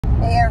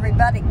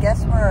everybody,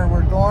 guess where?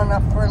 We're going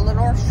up for a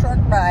little short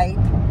ride.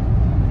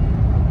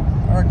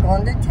 We're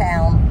going to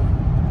town.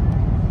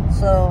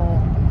 So,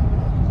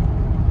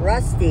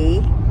 Rusty,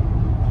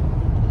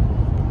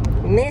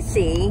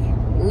 Missy,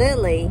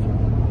 Lily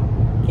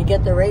could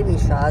get the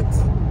rabies shots,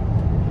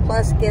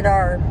 plus get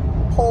our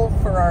pole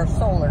for our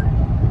solar.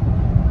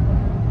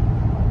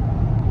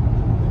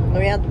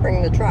 We have to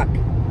bring the truck.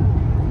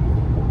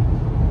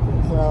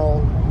 So,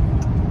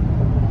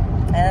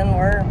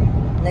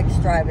 and Nick's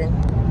driving.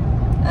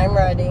 I'm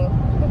riding.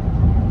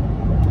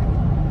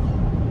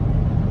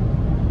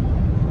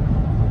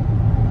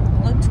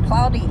 Looks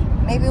cloudy.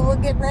 Maybe we'll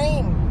get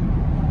rain.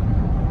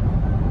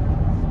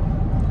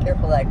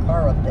 Careful of that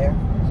car up there.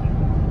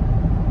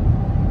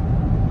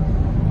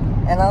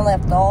 And I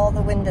left all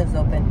the windows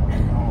open.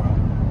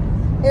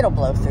 It'll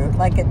blow through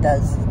like it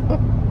does.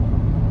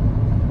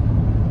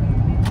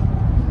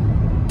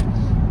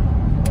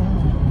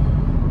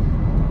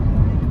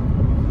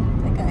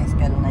 That guy's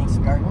got a nice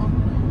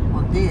garden.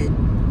 Well, did.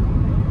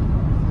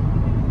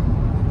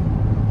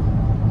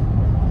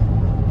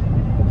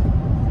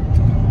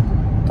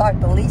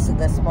 Talked to Lisa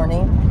this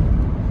morning.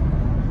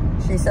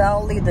 She said,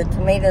 I'll leave the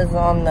tomatoes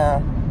on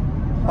the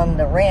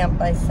ramp.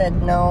 I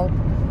said, no.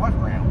 What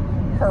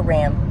ramp? Her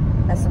ramp.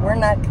 I said, we're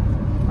not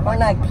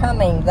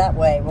coming that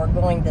way. We're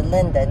going to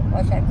Linden.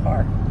 Watch that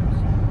car.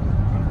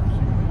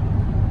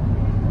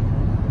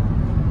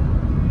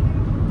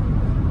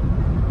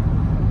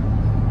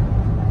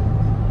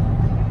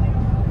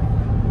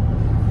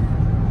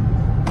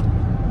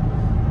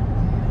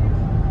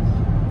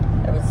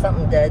 There was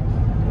something dead.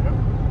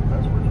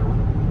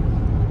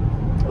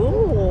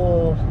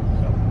 Ooh.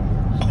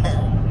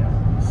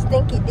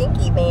 Stinky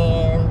Dinky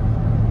Man.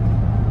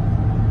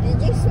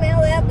 Did you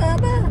smell that,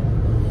 Bubba?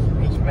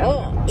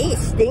 Oh, he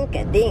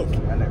stink-a-dink. I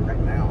smell it right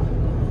now.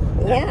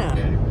 Yeah.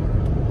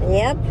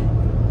 Yep.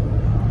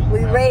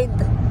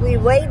 We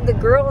weighed the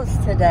girls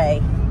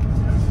today.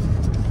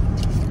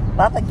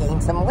 Bubba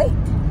gained some weight.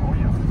 Oh,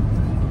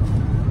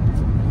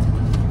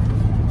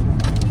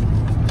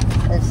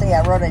 yeah. Let's see,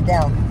 I wrote it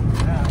down.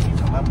 Yeah,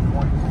 he's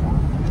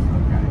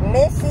 11.4. Okay.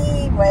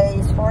 Missy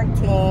weighs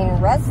 14.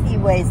 Rusty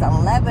weighs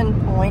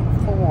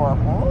 11.4.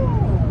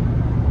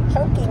 Ooh,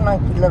 chunky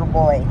monkey little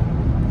boy.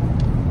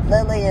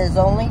 Lily is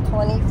only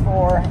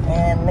 24,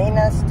 and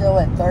Lena's still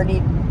at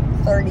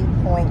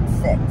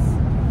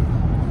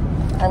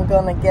 30.6. I'm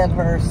going to get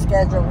her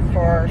scheduled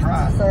for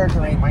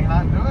surgery. They may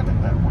not do it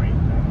at that weight,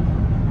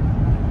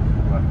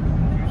 but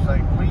if you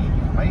say please,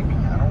 maybe,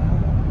 I don't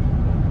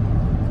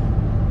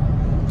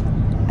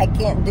know. I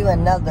can't do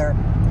another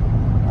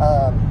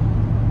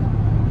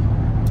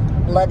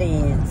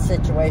bloody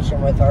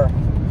situation with her.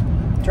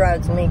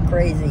 Drives me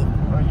crazy.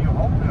 Well, you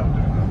hope they'll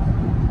do the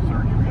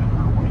surgery at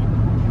her weight.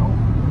 You hope.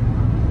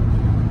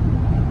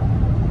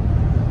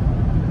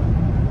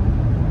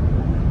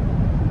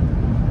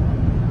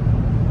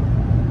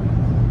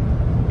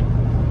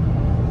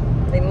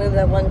 They moved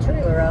that one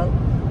trailer out.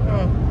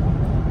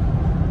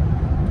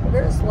 We're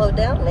going to slow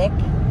down, Nick.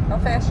 How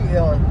fast are you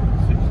going?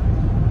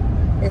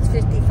 60. It's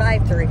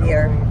 55 through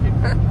here.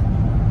 Huh.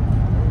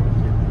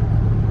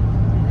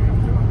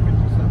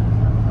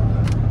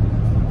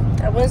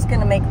 I was going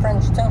to make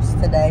French toast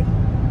today,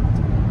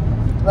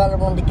 but I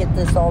wanted to get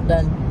this all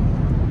done.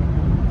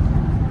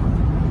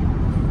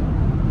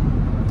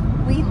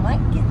 We might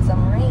get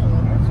some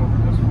rain. That's over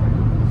this way.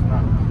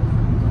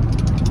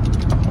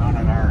 It's not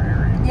in our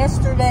area.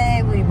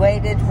 Yesterday we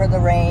waited for the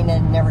rain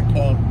and it never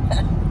came.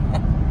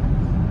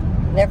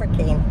 Never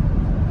came.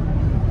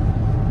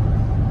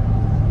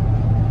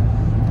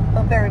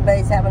 Hope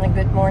everybody's having a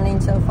good morning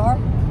so far.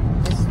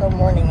 It's still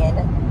morning, ain't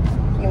it?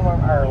 A few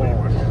more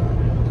hours.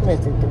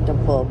 Listen to the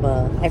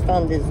Bubba. I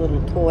found this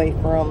little toy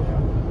from.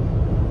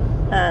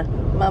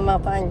 Mama,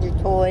 find your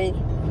toy.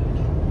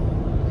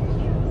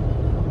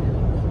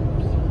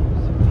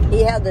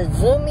 He had the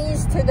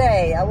zoomies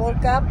today. I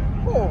woke up.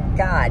 Oh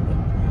God,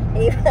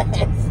 he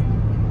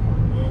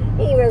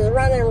was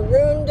running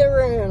room to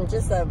room,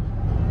 just a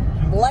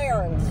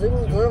blaring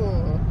zoom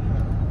zoom.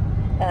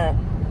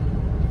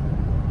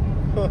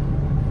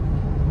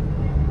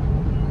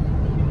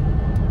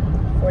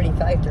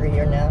 45 through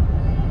here now.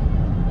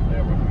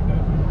 Yeah, what we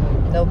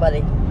did.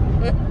 Nobody.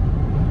 I've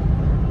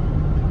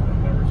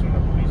never seen a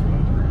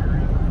policeman through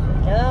here either.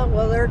 So. Yeah,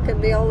 well, there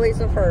could be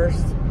always a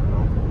first.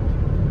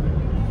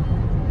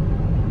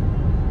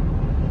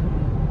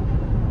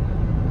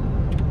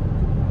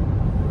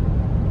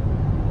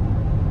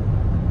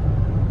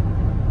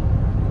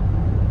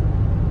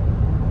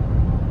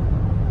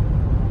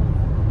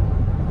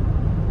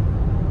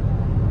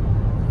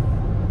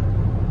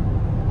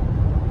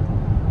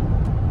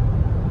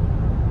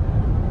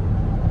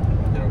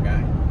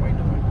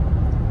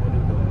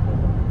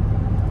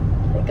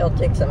 I'll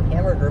take some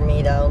hamburger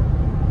meat out.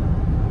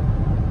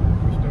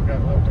 We still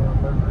got leftover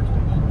burger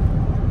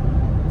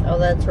sticks. Oh,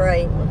 that's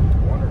right.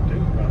 One or two. I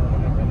don't know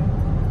how many.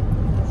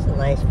 That's a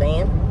nice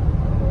van. I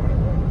don't know what it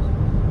was.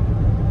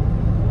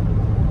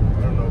 I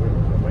don't know if it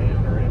was a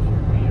van or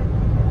SUV.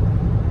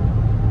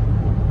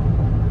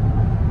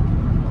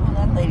 Oh,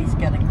 that lady lady's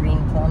got a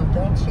green plum,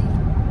 don't she?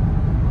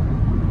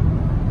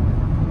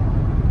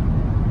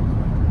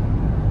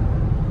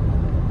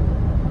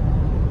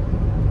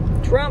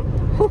 Trump.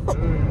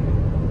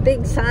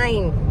 Big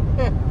sign.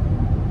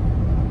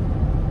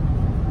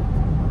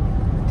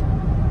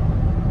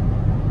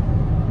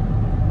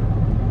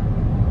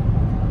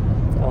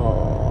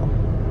 Oh.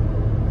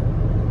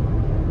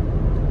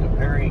 The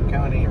Perry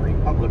County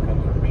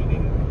Republicans are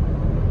meeting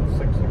at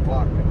 6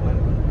 o'clock in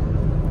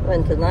Linden.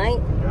 When tonight?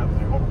 Yeah,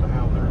 they hope to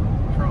have their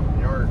Trump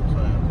yard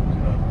signs and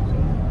stuff. So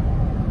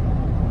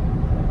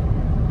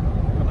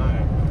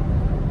tonight.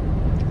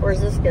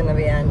 Where's this gonna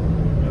be on?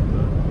 At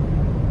the,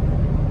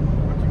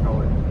 what's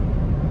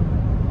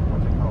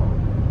it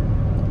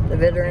called? The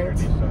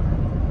Veterans? Community Center.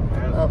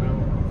 As Oh.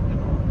 built,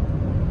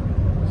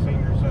 the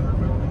senior center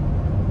building.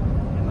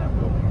 In that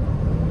building.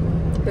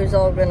 Who's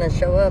all gonna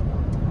show up?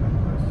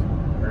 That's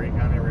Perry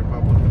County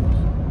Republicans.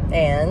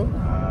 And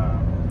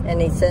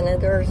any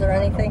senators or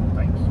anything? I don't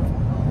think so.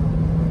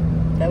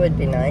 That would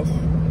be nice.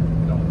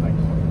 Don't think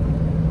so.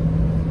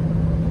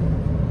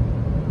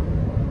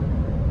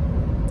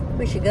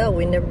 We should go.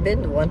 We've never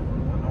been to one. I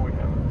know we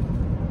haven't.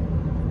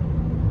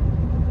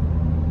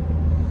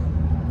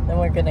 Then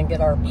we're gonna get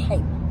our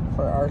pipe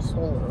for our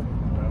solar. Well,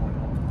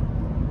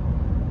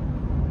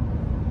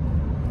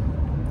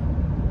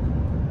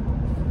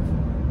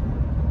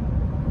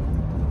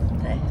 What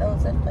the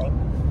hell's that thing?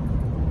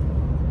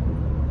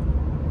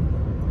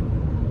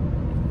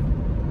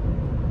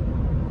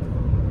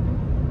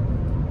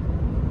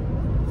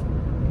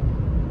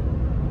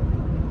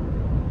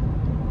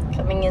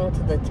 Coming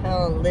into the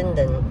town,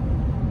 Linden.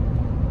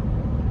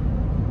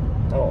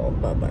 Oh,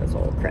 Bubba's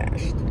all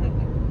crashed.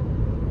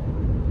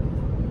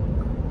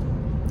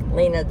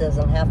 Lena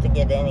doesn't have to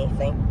get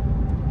anything.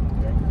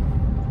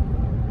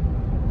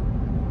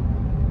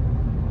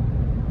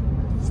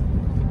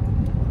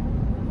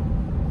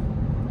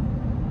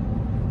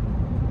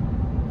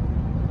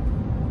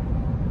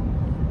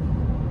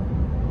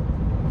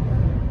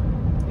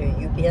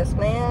 Your UPS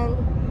man.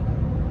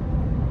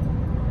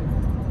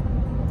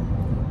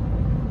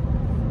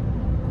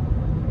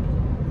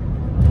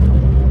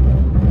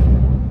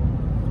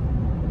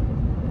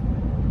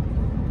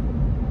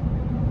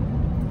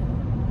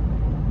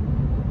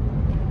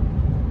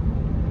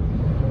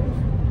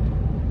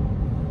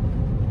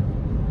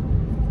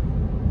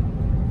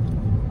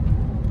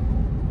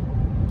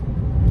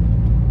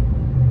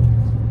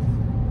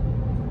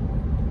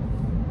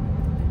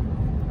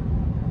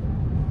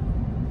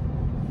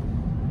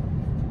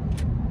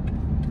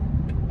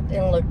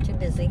 Didn't look too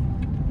busy.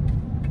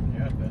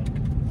 yeah, Ben.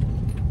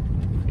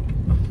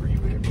 3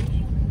 vehicles.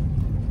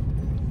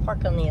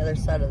 Park on the other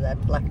side of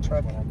that black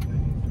truck.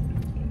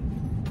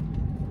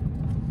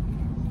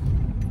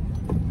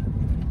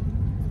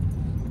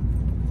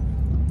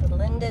 The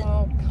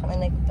Linden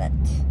Clinic Vet.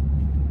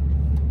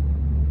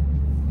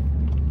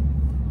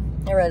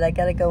 Alright, I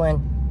gotta go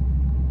in.